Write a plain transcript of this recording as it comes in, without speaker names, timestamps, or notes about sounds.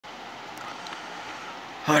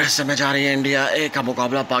और इस समय जा रही है इंडिया ए का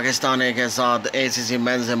मुकाबला पाकिस्तान ए के साथ ACC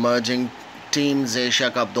mains emerging teams Asia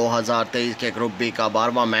cup 2023 के ग्रुप बी का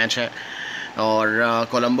 12वां मैच है और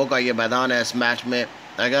कोलंबो का ये मैदान है। इस मैच में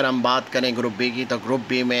अगर हम बात करें ग्रुप बी की तो ग्रुप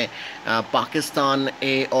बी में पाकिस्तान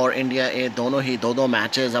ए और इंडिया ए दोनों ही दो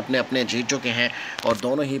मैचेस अपने अपने जीत चुके हैं और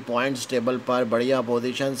दोनों ही पॉइंट्स टेबल पर बढ़िया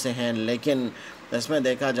पोजीशन से हैं। लेकिन इसमें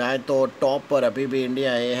देखा जाए तो टॉप पर अभी भी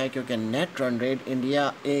इंडिया ए है क्योंकि नेट रन रेट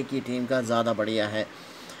इंडिया ए की टीम का ज़्यादा बढ़िया है।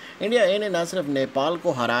 इंडिया ए ने न सिर्फ नेपाल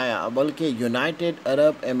को हराया बल्कि यूनाइटेड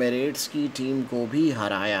अरब एमिरेट्स की टीम को भी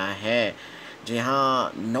हराया है। जी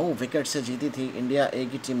हाँ, 9 विकेट से जीती थी इंडिया ए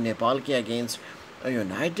की टीम नेपाल के अगेंस्ट।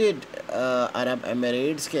 यूनाइटेड अरब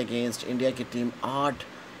एमिरेट्स के अगेंस्ट इंडिया की टीम 8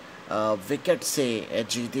 विकेट से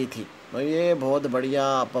जीती थी। तो ये बहुत बढ़िया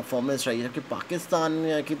परफॉर्मेंस रही, जबकि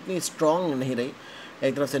पाकिस्तान कितनी स्ट्रॉन्ग नहीं रही।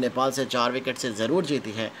 एक तरफ से नेपाल से 4 विकेट से ज़रूर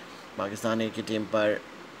जीती है पाकिस्तान की टीम, पर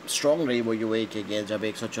स्ट्रॉन्ग रही वो यूएई के अगेंस्ट जब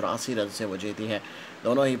 184 रन से वो जीती है।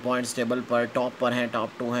 दोनों ही पॉइंट्स टेबल पर टॉप पर हैं,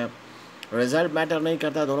 टॉप 2 हैं। रिज़ल्ट मैटर नहीं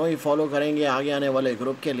करता, दोनों ही फॉलो करेंगे आगे आने वाले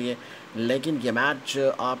ग्रुप के लिए, लेकिन ये मैच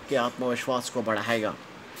आपके आत्मविश्वास को बढ़ाएगा।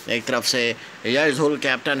 एक तरफ से यशुल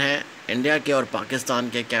कैप्टन है इंडिया के और पाकिस्तान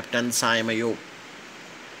के कैप्टन साइम अयूब।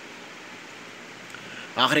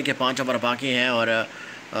 आखिरी के 5 ओवर बाकी हैं और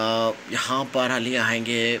यहाँ पर अली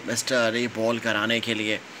आएंगे मिस्टर अली बॉल कराने के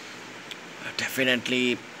लिए।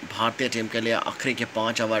 डेफिनेटली भारतीय टीम के लिए आखिरी के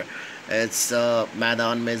 5 ओवर इस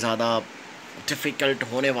मैदान में ज़्यादा डिफ़िकल्ट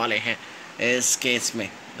होने वाले हैं इस केस में,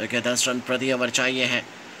 क्योंकि 10 रन प्रति ओवर चाहिए हैं।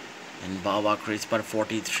 इन बाबा क्रीज पर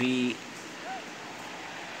 43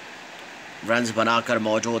 रन्स बनाकर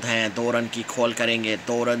मौजूद हैं। 2 रन की खोल करेंगे,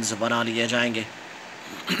 2 रन्स बना लिए जाएंगे।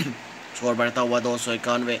 स्कोर बढ़ता हुआ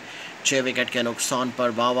 291। 6 विकेट के नुकसान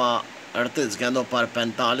पर बाबा 38 गेंदों पर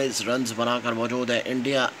 45 रन्स बनाकर मौजूद है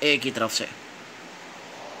इंडिया ए की तरफ से।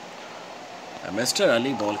 मिस्टर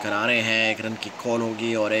अली बॉल करा रहे हैं, 1 रन की कॉल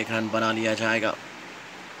होगी और 1 रन बना लिया जाएगा।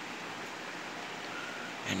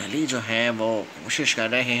 अली जो है वो कोशिश कर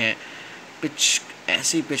रहे हैं पिच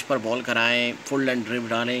ऐसी पिच पर बॉल कराएं, फुल एंड ड्रिप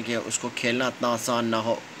डालें कि उसको खेलना इतना आसान ना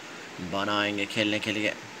हो। बनाएंगे खेलने के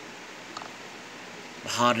लिए,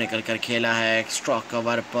 बाहर निकल कर खेला है एक्स्ट्रा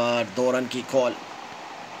कवर पर, 2 रन की कॉल।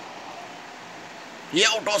 ये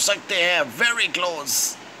आउट हो सकते हैं, very close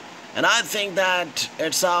and I think that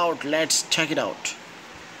it's out. Let's check it out.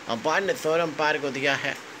 Umpire ने थर्ड अंपायर को दिया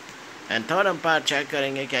है एंड थर्ड अंपायर चेक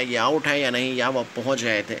करेंगे क्या ये आउट है या नहीं, या वो पहुंच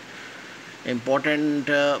गए थे। इम्पोर्टेंट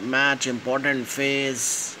मैच, इम्पोर्टेंट फेज,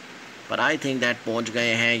 पर आई थिंक दैट पहुंच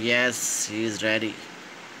गए हैं। Yes, he is ready.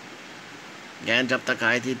 गेंद जब तक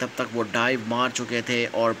आई थी तब तक वो डाइव मार चुके थे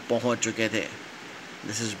और पहुंच चुके थे।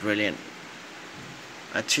 This is brilliant.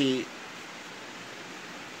 अच्छी,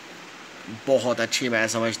 बहुत अच्छी मैं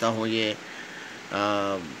समझता हूँ ये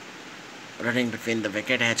रनिंग बिटवीन द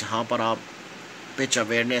विकेट है, जहाँ पर आप पिच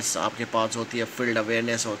अवेयरनेस आपके पास होती है, फील्ड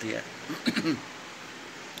अवेयरनेस होती है।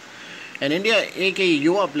 एंड इंडिया एक ही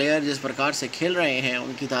युवा प्लेयर जिस प्रकार से खेल रहे हैं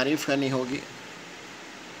उनकी तारीफ़ करनी होगी।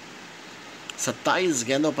 27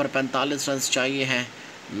 गेंदों पर 45 रन चाहिए हैं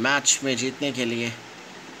मैच में जीतने के लिए।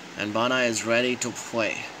 एंड बाना is ready to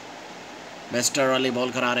play. Mister Ali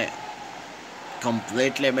ball करा रहे,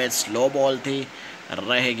 कंप्लीटली में स्लो बॉल थी,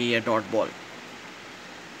 रहेगी ये डॉट बॉल।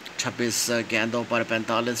 26 गेंदों पर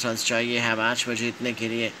 45 रन चाहिए है मैच में जीतने के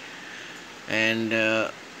लिए एंड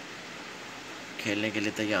खेलने के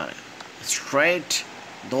लिए तैयार है। स्ट्रेट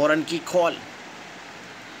 2 रन की कॉल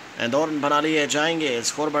एंड 2 रन बना लिए जाएंगे।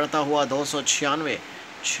 स्कोर बढ़ता हुआ 296।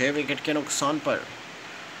 6 विकेट के नुकसान पर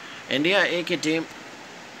इंडिया ए की टीम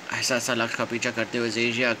ऐसा लक्ष्य का पीछा करते हुए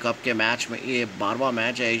एशिया कप के मैच में, ये 12वां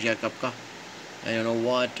मैच है एशिया कप का। And you know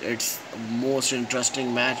what, it's most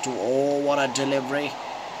interesting match to over a delivery.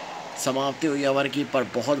 समाप्ति हुई ओवर की पर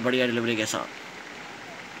बहुत बढ़िया डिलीवरी के साथ।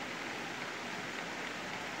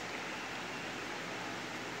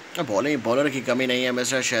 बॉलर की कमी नहीं है,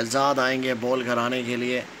 मिस्टर शहजाद आएंगे बॉल कराने के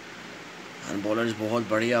लिए। बॉलर्स बहुत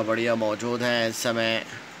बढ़िया मौजूद हैं इस समय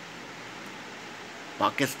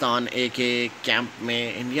पाकिस्तान ए के कैंप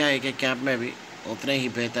में। इंडिया ए के कैंप में भी उतने ही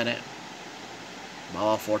बेहतर हैं।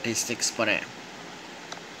 बाबा 46 पर हैं।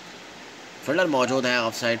 फील्डर मौजूद है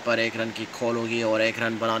ऑफ साइड पर, 1 रन की खोल होगी और 1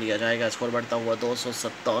 रन बना लिया जाएगा। स्कोर बढ़ता हुआ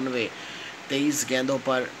 297। 23 गेंदों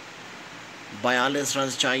पर 42 रन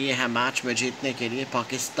चाहिए है मैच में जीतने के लिए।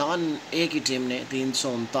 पाकिस्तान ए की टीम ने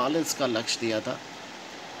 339 का लक्ष्य दिया था,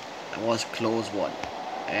 was close ball.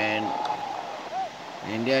 And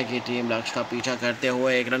India की टीम लक्ष्य का पीछा करते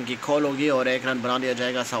हुए 1 रन की खोल होगी और 1 रन बना लिया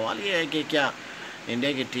जाएगा। सवाल ये है कि क्या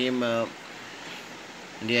इंडिया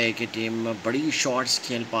की टीम बड़ी शॉट्स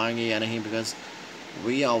खेल पाएंगे या नहीं, because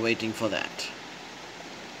we are waiting for that.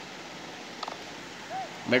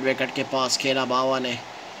 Mid wicket के पास खेला बावा ने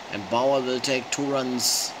and Bawa will take 2 runs.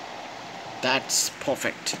 That's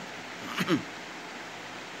perfect.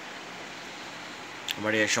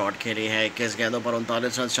 बढ़िया शॉट खेली है. 21 गेंदों पर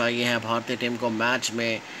 39 रन चाहिए हैं भारतीय टीम को मैच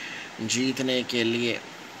में जीतने के लिए.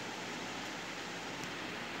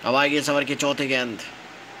 अब आएगी इस ओवर की चौथी गेंद.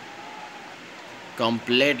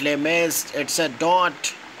 Completely missed. It's a dot.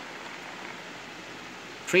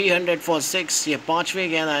 300 for 6. ये 5वीं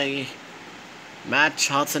गेंद आएगी. मैच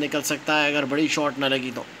हाथ से निकल सकता है अगर बड़ी शॉट न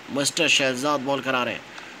लगी तो. मिस्टर शहजाद बॉल करा रहे हैं.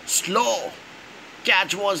 Slow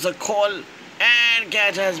catch was the call and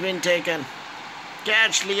catch has been taken.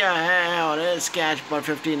 Catch लिया है और इस कैच पर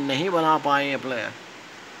 15 नहीं बना पाए ये प्लेयर.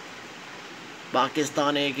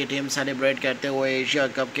 पाकिस्तान ए की टीम सेलिब्रेट करते हुए एशिया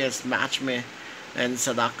कप के इस मैच में एंड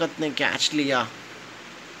सदाकत ने कैच लिया.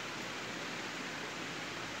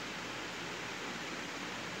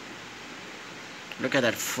 Look at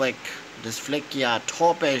that flick. जिस फ्लिक किया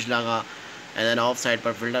टॉप एज लगा एंड देन ऑफ साइड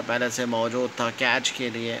पर फील्डर पहले से मौजूद था कैच के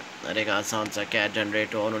लिए और एक आसान सा कैच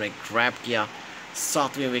जनरेट हुआ. उन्होंने ग्रैब किया.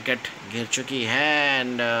 7वीं विकेट गिर चुकी है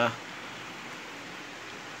एंड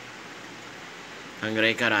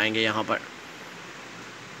अंग्रेकर आएंगे यहाँ पर.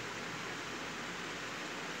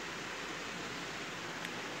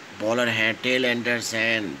 बॉलर हैं tell Anders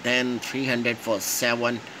and then 300 for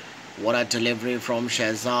 7. What a delivery from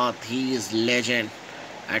Shahzad. He is legend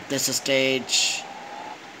at this stage.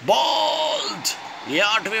 Balled. ये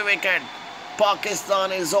 8वीं wicket.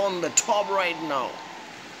 Pakistan is on the top right now.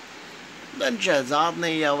 then Shahzad ने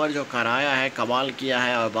ये ओवर जो कराया है कमाल किया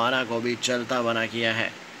है और 12 को भी चलता बना किया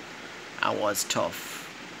है. That was tough.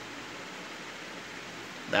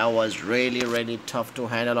 That was really tough to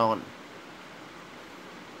handle on.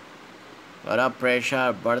 और अब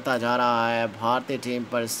प्रेशर बढ़ता जा रहा है भारतीय टीम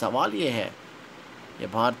पर. सवाल ये है कि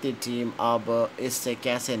भारतीय टीम अब इससे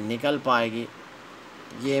कैसे निकल पाएगी.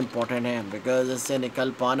 ये इम्पोर्टेंट है बिकॉज इससे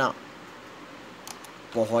निकल पाना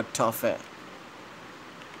बहुत टफ है.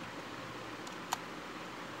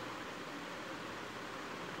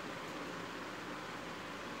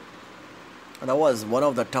 That was one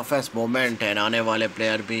of the toughest moment and आने वाले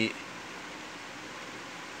प्लेयर भी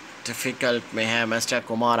डिफिकल्ट में है. मिस्टर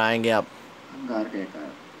कुमार आएंगे अब.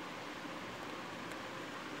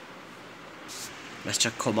 मिस्टर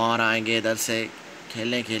कुमार आएंगे इधर से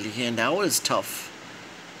खेलने के लिए एंड दैट वाज टफ.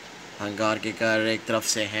 हंगार के कर एक तरफ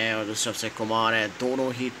से हैं और दूसरी तरफ से कुमार हैं.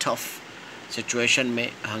 दोनों ही टफ सिचुएशन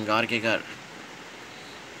में. हंगार के कर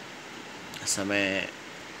समय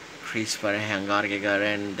क्रीज पर है. हंगार के कर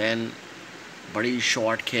एंड देन बड़ी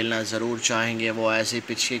शॉट खेलना ज़रूर चाहेंगे वो. ऐसी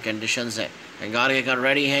पिच की कंडीशंस है. हंगार के कर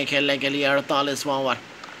रेडी हैं खेलने के लिए. 48वां over.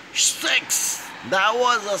 6. That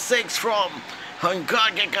was a 6 from हंगार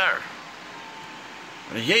के कर.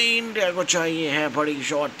 यही इंडिया को चाहिए है बड़ी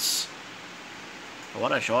shots.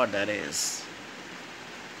 What a shot that is.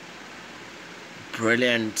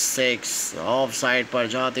 Brilliant 6. Of side पर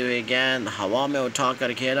जाती हुई गेंद हवा में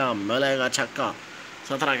उठाकर खेला. मिलेगा छक्का.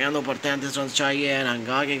 17 गेंदों पर 33 रन चाहिए.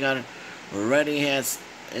 हंगार के कर रेडी है.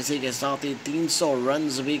 इसी के साथ ही 300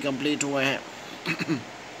 रन्स भी कंप्लीट हुए हैं.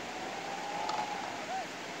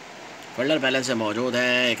 फील्डर पहले से मौजूद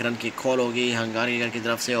है. 1 रन की कॉल होगी हंगारी की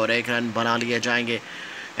तरफ से और 1 रन बना लिए जाएंगे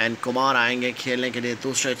एंड कुमार आएंगे खेलने के लिए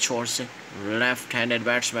दूसरे छोर से. Left handed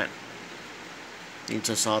batsman.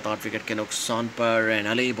 307 8 विकेट के नुकसान पर एंड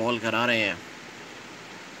अली बॉल करा रहे हैं.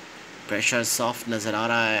 प्रेशर सॉफ्ट नज़र आ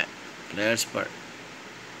रहा है प्लेयर्स पर.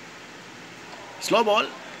 स्लो बॉल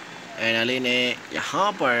एंड अली ने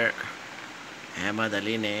यहाँ पर अहमद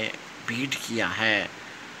अली ने बीट किया है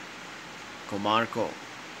कुमार को.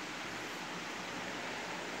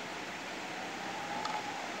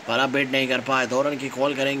 पर अब बीट नहीं कर पाए. 2 रन की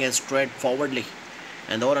कॉल करेंगे स्ट्रेट फॉरवर्डली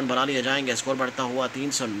एंड 2 रन बना लिए जाएंगे. स्कोर बढ़ता हुआ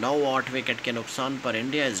 309 8 विकेट के नुकसान पर.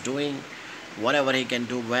 India is doing whatever he can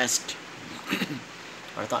do best.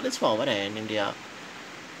 48वां over है एंड इंडिया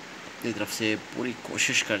अपनी तरफ से पूरी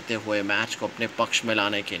कोशिश करते हुए मैच को अपने पक्ष में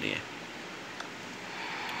लाने के लिए.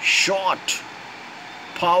 Shot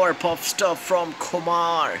power puff stuff from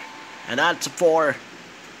Kumar and that's 4.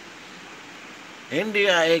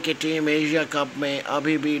 India ए की टीम एशिया कप में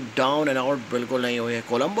अभी भी डाउन एंड आउट बिल्कुल नहीं हुई है.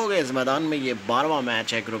 कोलंबो के इस मैदान में ये 12वां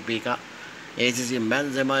मैच है ग्रुप बी का. ACC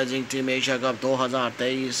mains emerging team Asia cup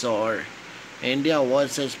 2023 और इंडिया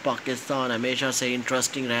वर्सेस पाकिस्तान हमेशा से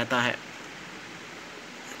इंटरेस्टिंग रहता है.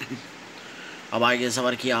 अब आएगी इस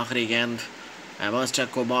ओवर की आखिरी गेंद. Mister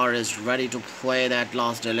Kumar is ready to play that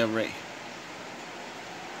last delivery.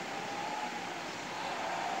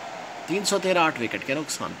 313 8 wicket के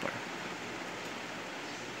नुकसान पर.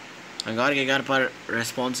 हंगार के घर पर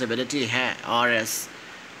रिस्पॉन्सिबिलिटी है RS.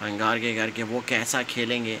 हंगार के घर के वो कैसा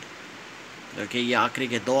खेलेंगे क्योंकि ये आखिरी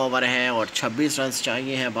के 2 ओवर हैं और 26 रन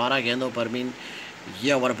चाहिए हैं 12 गेंदों पर। मीन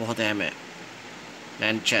ये ओवर बहुत अहम है।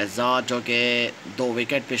 एंड शहजाद जो कि 2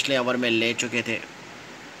 विकेट पिछले ओवर में ले चुके थे,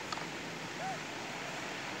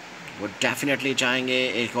 वो डेफिनेटली चाहेंगे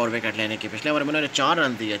एक और विकेट लेने की। पिछले ओवर में उन्होंने 4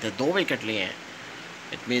 रन दिए थे, 2 विकेट लिए हैं।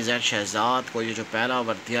 इट मीन्स दैट शहजाद को ये जो पहला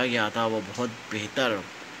ओवर दिया गया था वो बहुत बेहतर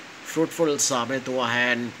फ्रूटफुल साबित हुआ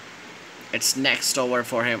है। And it's next over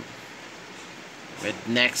for him with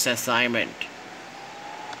next assignment.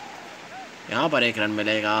 यहाँ पर 1 रन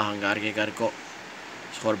मिलेगा हंगारकर को।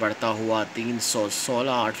 स्कोर बढ़ता हुआ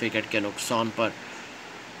 316 8 विकेट के नुकसान पर।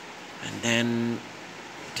 एंड देन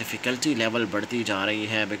डिफ़िकल्टी लेवल बढ़ती जा रही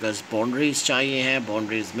है बिकॉज बाउंड्रीज चाहिए हैं,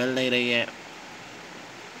 बाउंड्रीज मिल नहीं रही है।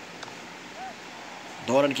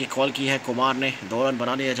 2 रन की कॉल की है कुमार ने, 2 रन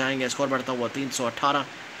बना लिए जाएंगे। स्कोर बढ़ता हुआ 318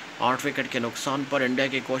 8 विकेट के नुकसान पर। इंडिया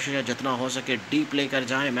की कोशिश है जितना हो सके डीप लेकर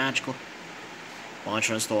जाए मैच को।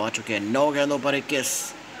 5 रन तो आ चुके हैं, 9 गेंदों पर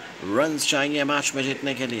 21 रन चाहिए मैच में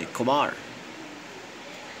जीतने के लिए। कुमार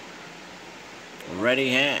रेडी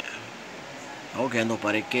हैं, 9 गेंदों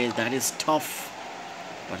पर 21। दैट इज़ टफ,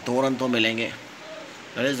 पर 2 रन तो मिलेंगे।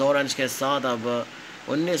 दैट इज़ 2 रन के साथ अब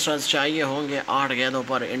 19 रन चाहिए होंगे 8 गेंदों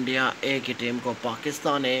पर इंडिया ए की टीम को।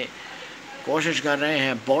 पाकिस्तान ए कोशिश कर रहे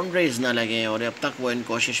हैं बाउंड्रीज ना लगें और अब तक वो इन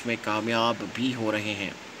कोशिश में कामयाब भी हो रहे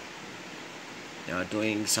हैं। They are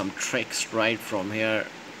doing some tricks right from here.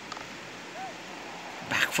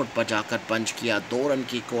 Back foot पर जाकर पंच किया, 2 रन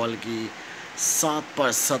की कॉल की। 7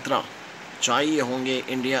 पर 17 चाहिए होंगे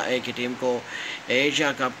इंडिया ए की टीम को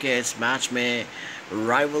एशिया कप के इस मैच में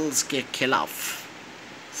राइवल्स के खिलाफ।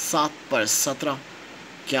 7 पर 17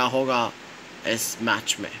 क्या होगा इस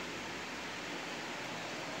मैच में।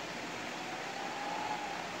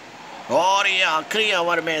 और ये आखिरी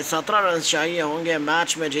ओवर में 17 रन चाहिए होंगे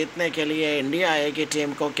मैच में जीतने के लिए इंडिया ए की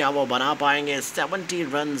टीम को। क्या वो बना पाएंगे 70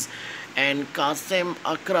 रन। एंड कासिम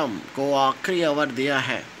अकरम को आखिरी ओवर दिया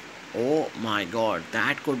है। Oh my God,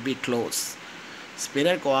 that could be close.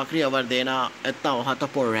 Spinner को आखिरी ओवर देना इतना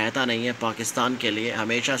महत्वपूर्ण रहता नहीं है पाकिस्तान के लिए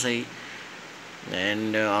हमेशा से ही।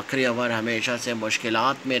 एंड आखिरी ओवर हमेशा से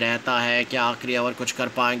मुश्किलात में रहता है। क्या आखिरी ओवर कुछ कर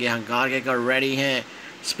पाएंगे। हंगारकर रेडी हैं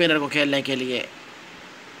स्पिनर को खेलने के लिए।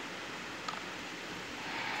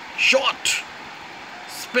 शॉट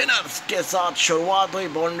स्पिनर्स के साथ शुरुआत हुई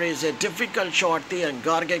बाउंड्री से। डिफ़िकल्ट शॉट थी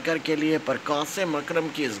हंगारकर के लिए, पर कासिम अकरम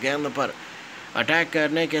की इस गेंद पर अटैक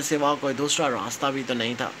करने के सिवा कोई दूसरा रास्ता भी तो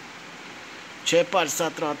नहीं था। 6 पर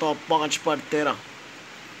 17 तो 5 पर 13।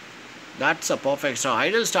 That's a perfect start,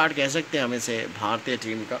 ideal start कह सकते हैं हम इसे भारतीय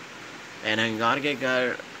टीम का। एंड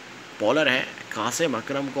हंगारकर बॉलर है, कासिम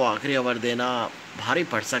अकरम को आखिरी ओवर देना भारी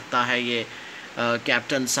पड़ सकता है ये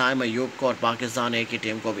कैप्टन साइम अयूब को और पाकिस्तान ए की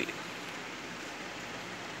टीम को भी।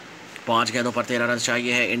 5 गेंदों पर 13 रन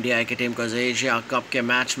चाहिए है इंडिया ए की टीम को एशिया कप के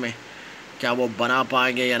मैच में। क्या वो बना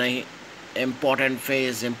पाएंगे या नहीं। Important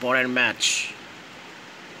phase, important match.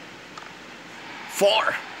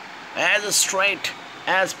 4 as straight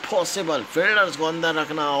as possible. Fielders को अंदर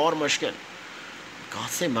रखना और मुश्किल।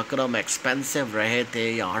 कासिम अकरम एक्सपेंसिव रहे थे।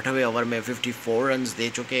 ये 8वें ओवर में 54 रन दे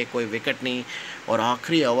चुके, कोई विकेट नहीं। और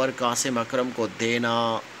आखिरी ओवर कासिम अकरम को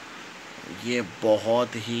देना ये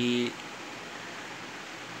बहुत ही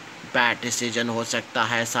बैड डिसीजन हो सकता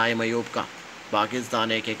है साइम अयूब का,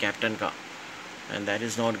 पाकिस्तान ए के कैप्टन का। And that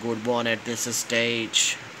is not good ball at this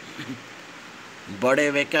stage. बड़े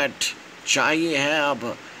विकेट चाहिए हैं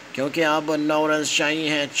अब, क्योंकि अब 9 रन चाहिए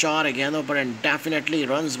हैं 4 गेंदों पर। एंड डेफिनेटली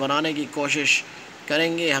रन्स बनाने की कोशिश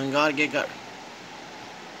करेंगे हंगारकर।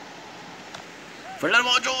 फील्डर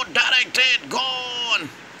मौजूद, डायरेक्टेड गॉन।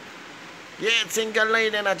 ये सिंगल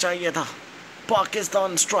नहीं लेना चाहिए था।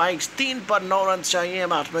 पाकिस्तान स्ट्राइक्स। 3 पर 9 रन चाहिए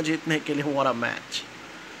मैच में जीतने के लिए। What a match.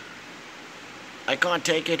 I can't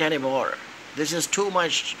take it any more, this is too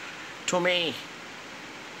much to me.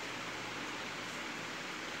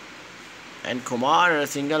 And Kumar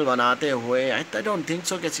single बनाते हुए, आई डोंट थिंक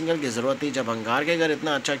सो कि सिंगल की ज़रूरत थी। जब हंगारकर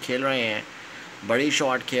इतना अच्छा खेल रहे हैं, बड़ी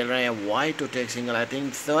शॉट खेल रहे हैं, Y to take single. I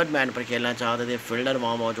think 3rd man पर खेलना चाहते थे, फील्डर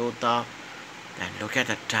वहाँ मौजूद था। And look at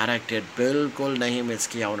the directed, बिल्कुल नहीं मिस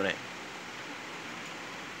किया उन्होंने।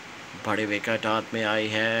 बड़ी विकेट हाथ में आई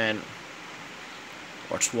है।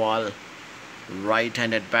 ऑस्वाल राइट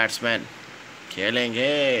हैंडेड बैट्समैन खेलेंगे।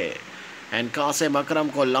 एंड कासिम अकरम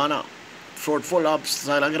को लाना फ्रूटफुल अब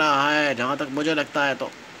लग रहा है, जहाँ तक मुझे लगता है।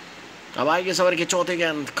 तो अब आएगी सवर की चौथी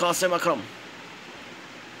गेंद। कासिम अकरम,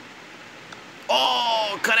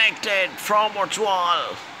 ओह कनेक्टेड फ्रॉम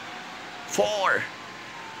ऑस्वाल। 4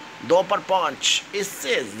 2 पर 5।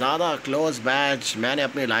 इससे ज़्यादा क्लोज मैच मैंने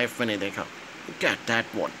अपनी लाइफ में नहीं देखा। Get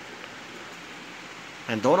that one.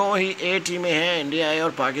 एंड दोनों ही ए टीमें हैं, इंडिया ए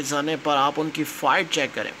और पाकिस्तान ए, पर आप उनकी फाइट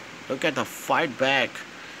चेक करें। Look at the fight back.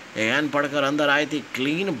 And पढ़कर अंदर आई थी,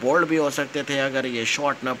 क्लीन बोल्ड भी हो सकते थे अगर ये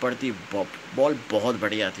शॉट ना पड़ती। बॉल बहुत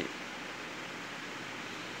बढ़िया थी।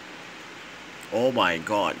 ओ माय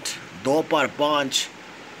गॉड, 2 पर 5,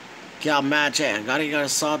 क्या मैच है। गारीगर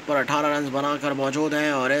 7 पर 18 रन बनाकर मौजूद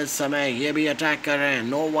हैं और इस समय ये भी अटैक कर रहे हैं।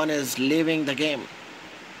 No one is leaving the game.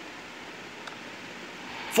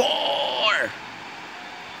 4,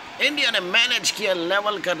 India ने मैनेज किया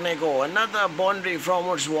लेवल करने को। Another boundary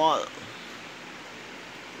from its wall.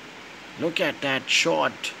 Look at that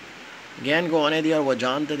shot. गेंद को आने दिया और वो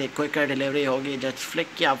जानते थे क्विकर डिलीवरी होगी। जस्ट फ्लिक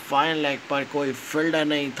किया फाइन लेग पर, कोई फील्डर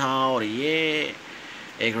नहीं था और ये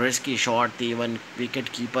एक रिस्की शॉट थी। इवन विकेट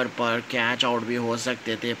कीपर पर कैच आउट भी हो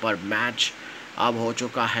सकते थे, पर मैच अब हो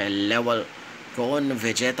चुका है लेवल। कौन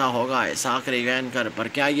विजेता होगा इस आखिरी गेंद पर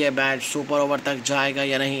क्या ये मैच सुपर ओवर तक जाएगा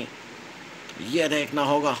या नहीं, ये देखना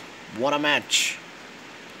होगा। What a match.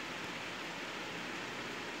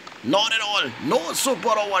 Not at all. No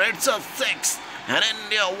super over. It's a 6. And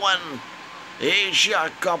India won Asia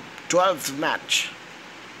Cup 12th match.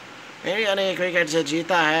 India ने 1 विकेट से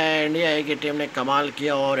जीता है। इंडिया ए की टीम ने कमाल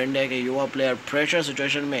किया और इंडिया के युवा प्लेयर प्रेशर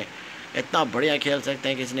सिचुएशन में इतना बढ़िया खेल सकते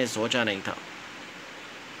हैं किसी ने सोचा नहीं था।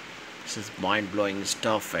 This is mind blowing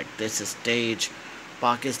stuff at this stage.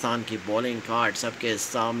 Pakistan की बॉलिंग कार्ड सबके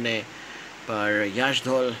सामने, पर यश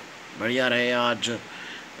धोल बढ़िया रहे आज,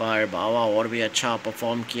 पर बावा और भी अच्छा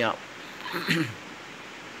परफॉर्म किया।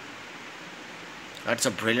 That's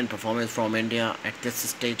a brilliant performance from India at this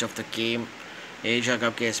stage of the game. Asia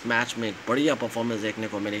cup के इस मैच में बढ़िया परफॉर्मेंस देखने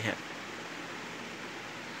को मिली है।